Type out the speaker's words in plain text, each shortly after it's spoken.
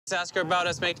Let's ask her about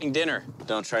us making dinner.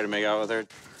 Don't try to make out with her.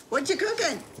 What you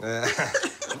cooking?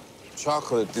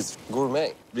 Chocolate is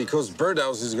gourmet because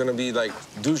birdhouse is gonna be like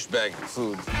douchebag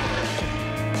food.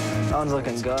 Sounds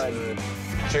looking good.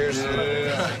 Cheers.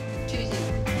 You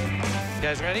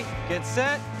guys ready? Get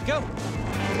set, go.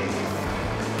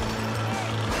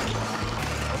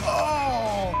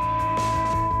 Oh!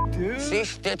 Dude. See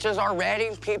stitches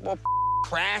already? People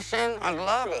crashing? I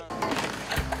love it.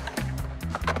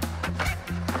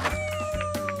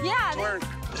 Yeah. Twerk.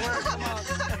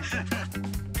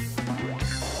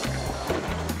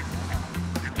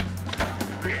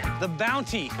 The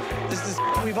bounty. This is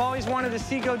we've always wanted to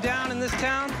see go down in this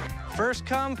town. First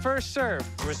come, first serve.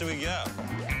 Where should we go?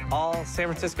 All San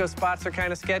Francisco spots are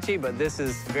kind of sketchy, but this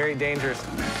is very dangerous.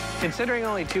 Considering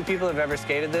only 2 people have ever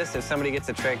skated this, if somebody gets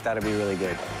a trick, that'd be really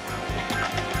good.